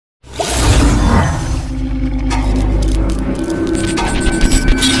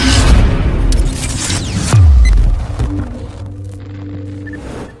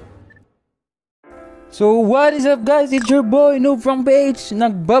So what is up guys, it's your boy Noob from PH,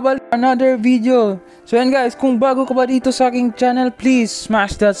 nagbabalik another video. So yan guys, kung bago ka pa dito sa aking channel, please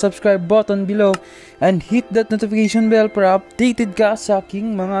smash that subscribe button below and hit that notification bell para updated ka sa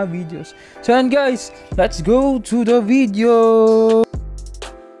aking mga videos. So yan guys, let's go to the video.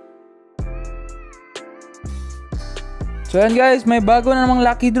 So yan guys, may bago na namang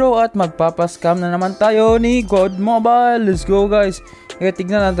lucky draw at magpapascam na naman tayo ni CODM Mobile. Let's go guys. Okay,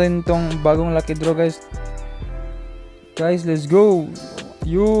 tignan natin itong bagong lucky draw guys. Guys, let's go.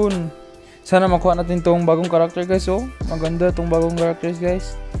 Yun. Sana makuha natin itong bagong character guys. Oh, maganda itong bagong characters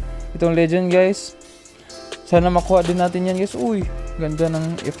guys. Itong legend guys. Sana makuha din natin yan guys. Uy, ganda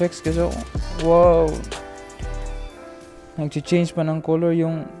ng effects guys. Oh, wow. Nag-change pa ng color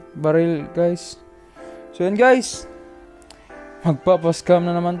yung barrel guys. So yan guys, magpapascam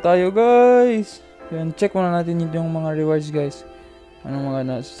na naman tayo guys. Yan, check muna natin yung mga rewards guys. Anong mga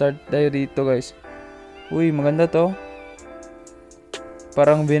na-start tayo dito guys. Uy, maganda to.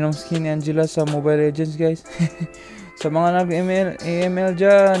 Parang Venom skin ni Angela sa Mobile Legends guys. Sa mga nag-AML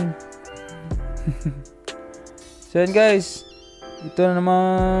dyan. So yan guys, ito na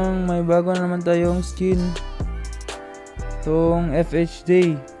namang may bago na naman tayong skin. Itong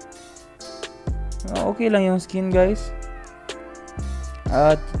FHD. Okay lang yung skin guys.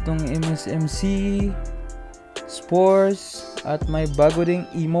 At itong MSMC Spores. At may bago ding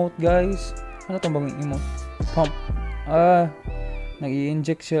emote guys. Ano itong bagong emote? Pump.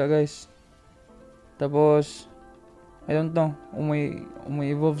 Nag-i-inject siya guys. Tapos I don't know,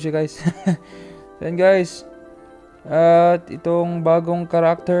 umi-evolve siya guys. Then guys, at itong bagong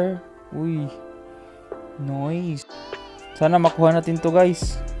character. Uy, nice. Sana makuha natin to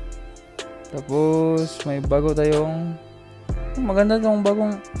guys. Tapos may bago tayong maganda itong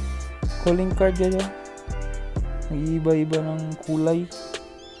bagong calling card dyan. Nag-iiba-iba ng kulay.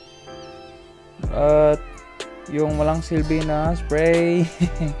 At yung walang silbi na spray.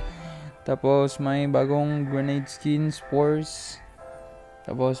 Tapos may bagong grenade skin spores.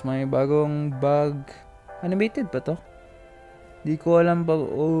 Tapos may bagong bag. Animated pa to? Di ko alam pa.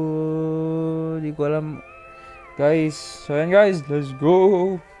 Oh, di ko alam guys. So yan guys, let's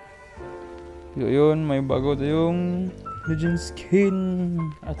go. So yun, may bago tayong legend skin.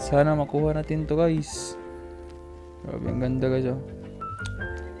 At sana makuha natin to guys. Grabe, ang ganda guys. Oh.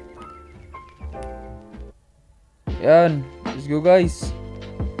 Yan, let's go guys.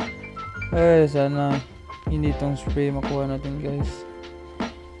 Ay, sana hindi tong spray makuha natin guys.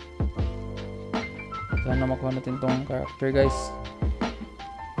 Sana makuha natin tong character guys.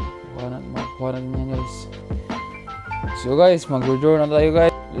 Makuha natin yan guys. So guys, mag-draw na tayo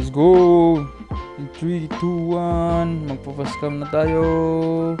guys. Let's go. In 3, 2, 1, magpapascam na tayo.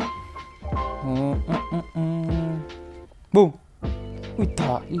 Boom! Uy,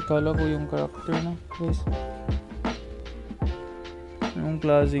 kala ko yung character na guys. Anong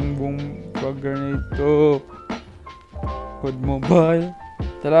klaseng boom frag grenade to? CODM Mobile.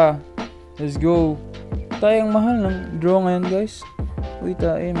 Tara, let's go. Tayong mahal ng draw ngayon guys. Uy,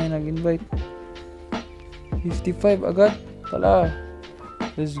 may nag-invite. 55 agad. Tara,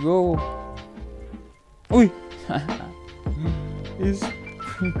 let's go. Uy! Is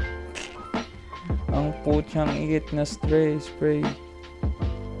ang putyang igit na spray.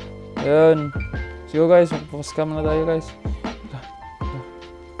 Ayan. So guys, magpapascam na tayo guys.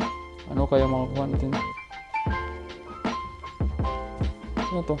 Ano kaya makakuha natin?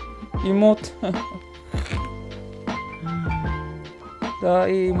 Ano to? Emote.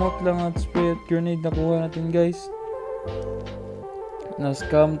 Emote lang at spray at grenade nakuha natin guys.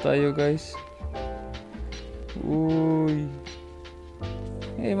 Na-scam tayo guys. Uy.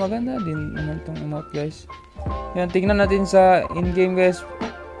 Maganda din naman itong emote guys. Yan, tingnan natin sa in-game guys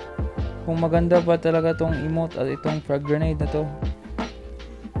kung maganda pa talaga itong emote at itong frag grenade na to.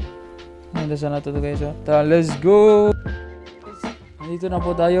 Maganda sana to guys. Tara, let's go. Nandito na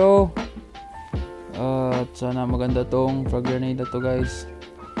po tayo. At sana maganda tong frag grenade na to guys.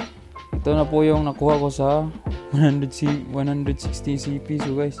 Ito na po yung nakuha ko sa 160 CP.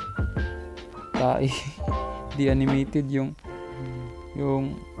 So guys, di animated yung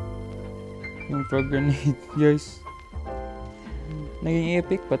frag grenade guys. Naging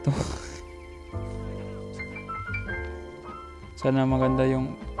epic pa to. Sana maganda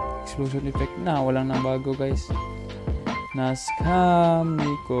yung explosion effect na walang nang bago guys. Na scam ni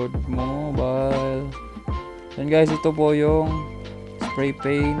CODM Mobile. Then guys, ito po yung spray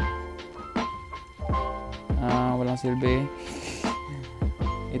paint. Walang silbi.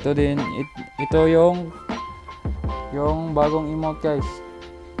 Ito din, ito yung bagong emote guys.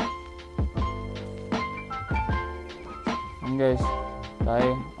 Guys,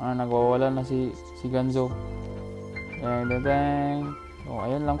 tayo nagwawala na si Si Ganzo. Dang. So,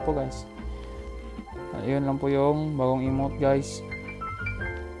 ayun lang po guys. Ayun lang po yung bagong emote guys.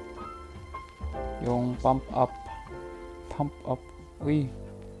 Yung pump up. Pump up. Uy.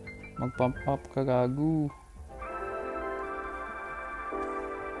 Mag-pump up ka gago.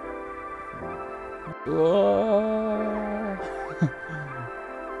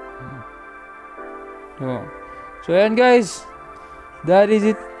 So ayan guys, that is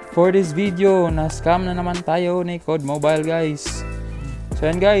it for this video. Na-scam na naman tayo ni Code Mobile guys. So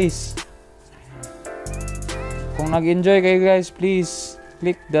ayan guys, kung nag-enjoy kayo guys, please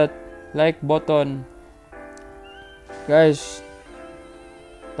click that like button guys.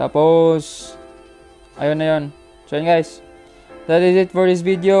 Tapos ayun na yun. So ayan guys, that is it for this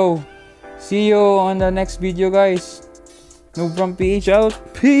video. See you on the next video guys. Noob from PH out.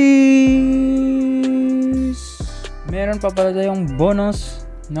 Peace! Meron pa pala tayong bonus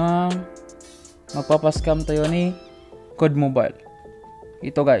na magpapascam tayo ni Code Mobile.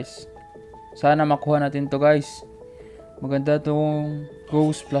 Ito guys. Sana makuha natin to guys. Maganda tong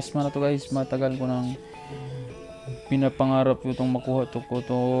Ghost Plasma na to guys. Matagal ko nang pinapangarap itong makuha to ko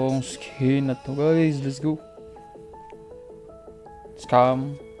tong skin na to guys. Let's go.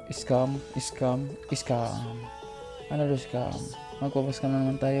 Scam. Ano do scam? Magpapascam na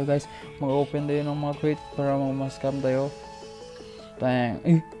naman tayo guys. Mag-open tayo ng mga crate para mag-scam tayo. Tang.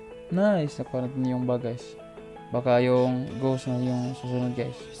 Nice. Nakuha natin yung bag guys. Baka yung ghost na yung susunod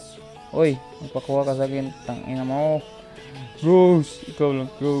guys. Oy, magpakuha ka sa akin. Tangina mo. Ghost. Ikaw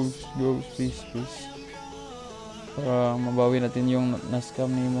lang. Ghost. Please. Para mabawi natin yung na-scam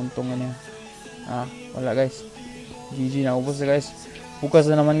ni Montong niya. Wala guys. GG na. Ubos na guys. Bukas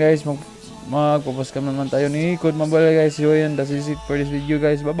na naman guys. Magpapascam naman tayo ni Code Mobile guys. So yun, that's it for this video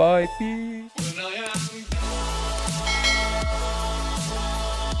guys. Bye bye. Peace.